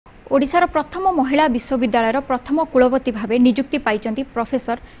ओडिशार प्रथम महिला विश्वविद्यालय प्रथम कुलपति भाव नियुक्ति पाई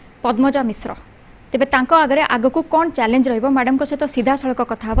प्रोफेसर पद्मजा मिश्र। तेबे तांको आगरे आगकू कौन चैलेंज रहिबो मैडम को सहित सीधा सड़क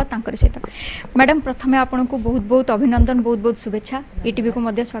कथा हबा तांकर सहित। मैडम प्रथमे आपन को बहुत बहुत अभिनंदन, बहुत बहुत शुभेच्छा। ईटीवी को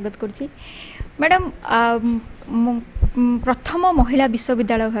मध्य स्वागत करछि। मैडम प्रथम महिला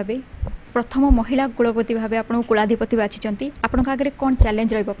विश्वविद्यालय भाव प्रथम महिला कुलपति भाव आपन कुलाधिपति बाछिचंती। आपन आगरे कौन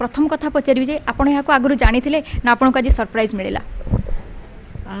चैलेंज रहिबो प्रथम कथा पचारि जे आपन या को आगरु जानिथिले ना आपन को आज सरप्राइज मिलिला?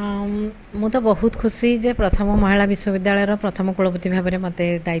 मु तो बहुत खुशी जे प्रथम महिला विश्वविद्यालय प्रथम कुलपति भाव में मत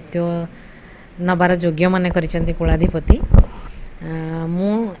दायित्व नबार योग्य मान करिसेंती कुलाधिपति। मु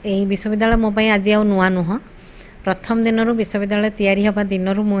एई विश्वविद्यालय मो पई आज आ नुआ नुह। प्रथम दिन विश्वविद्यालय तैयारी हबा दिन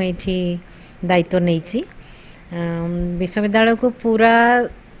मु एठी दायित्व नैची। विश्वविद्यालय को पूरा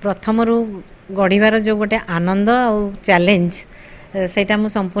प्रथम गढ़िबार जो गोटे आनंद और चैलेंज सेटा मु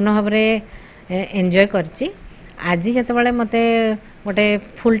संपूर्ण भाव में एंजॉय करची। आज जिते मत गोटे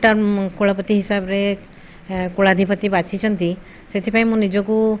फुल टर्म कुलपति हिसाब रे कुलाधिपति बाछिचंती से मु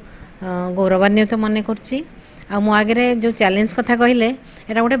निजको गौरवान्वित मन करछि। मो आगे जो चैलेंज कथा कहले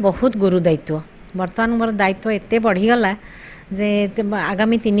एटा गोटे बहुत गुरु दायित्व। बर्तमान मोर दायित्व एते बढ़ीगला जे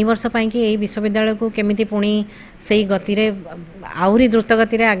आगामी 3 वर्ष कि यही विश्वविद्यालय को केमिति पुणी से गति रे आउरी द्रुत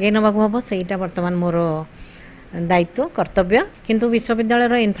गति रे आगे नबाक हम सेटा बर्तमान मोर दायित्व कर्तव्य। किंतु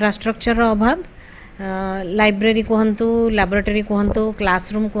विश्वविद्यालय इंफ्रास्ट्रक्चर अभाव, लाइब्रेरी कहतु, लैबोरेटरी कहतु,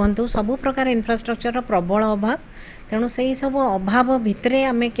 क्लासरूम कहतु, सबु प्रकार इंफ्रास्ट्रक्चर प्रबल अभाव। तेणु से सब अभाव भितर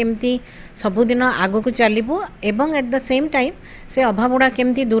आम केमती सबुदिन आग को चलू एवं एट द सेम टाइम से अभाव गुड़ा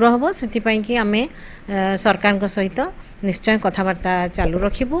केमती दूर हम से आम सरकार सहित निश्चय कथबार्ता चालू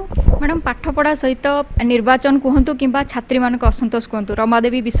रखिबू। मैडम पाठपढ़ा सहित निर्वाचन कहतु कि छात्री मान असंतोष कहतु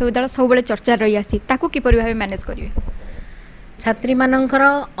रमादेवी विश्वविद्यालय सब चर्चा रही आसी ताकू किपरि भाबे मैनेज करिवे? छात्री मानकर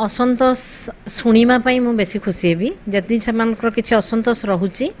असंतोष शुणा मु बेसी खुशी हेबी। जदि सेमानकर किछि असंतोष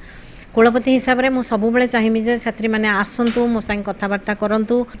रहुची कुलपति हिसाब रे मु सब बेले चाहिबी जे छात्री माने आसंतु मो संग कथबार्ता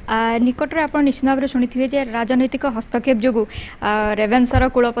करंतु। निकट रे आपण निश्चित भाव रे सुनिथिबे जे राजनैतिक हस्तक्षेप जोगु रेवेन्सार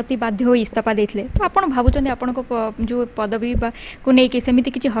कुलपति बाध्य हो इस्तीफा देथिले। तो आपण भाबुचंदी आपण को जो पदवी को नै कि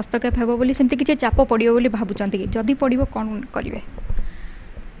सेमिति किछि हस्तक्षेप हेबो बोली सेमिति किछि चाप पडियो बोली भाबुचंदी कि जदि पडियो कोन करिवे?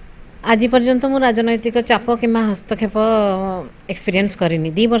 आज पर्यंत मु राजनैतिक चाप कि हस्तक्षेप एक्सपीरियंस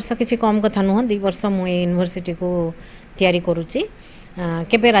करिनी। 2 वर्ष किसी कम कथा नुह। 2 वर्ष मु यूनिवर्सिटी को तैयारी करुच्ची।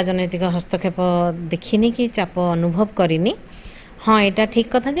 केबे राजनैतिक हस्तक्षेप देखिनी कि चाप अनुभव करिनी। हाँ एटा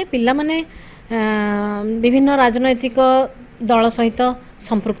ठीक कथा जे पिला माने विभिन्न राजनैतिक दल सहित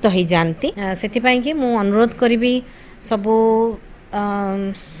संपृक्त हो जाती। से कि मु अनुरोध करी सबू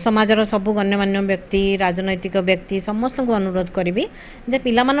समाजर सबु गण्यमान्य व्यक्ति, राजनैतिक व्यक्ति समस्त को अनुरोध करी जे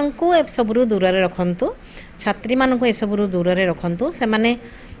पिला माननकु ए सबरु दूर रे रखंतु, छात्री माननकु ए सबरु दूर रे रखंतु। से माने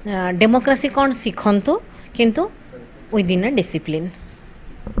डेमोक्रेसी कौन शिखंतु किंतु विदिन डिसिप्लिन।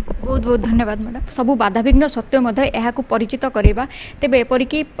 बहुत बहुत धन्यवाद मैडम। सबू बाधाविघ्न सत्वे मध्य एहाकु परिचित करवा। तेबे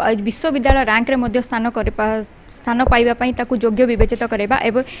एपरिकी विश्वविद्यालय रैंक रे मध्य स्थान पाइबा पई ताकु योग्य विवेचित करवा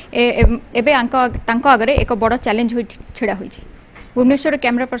एबे तांको आगरे एक बड़ चैलेंज हो छिड़ा होइछि। भुवनेश्वर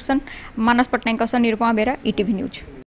कैमरा पर्सन मानस पटनायक निरुपमा बेरा, ईटीवी न्यूज।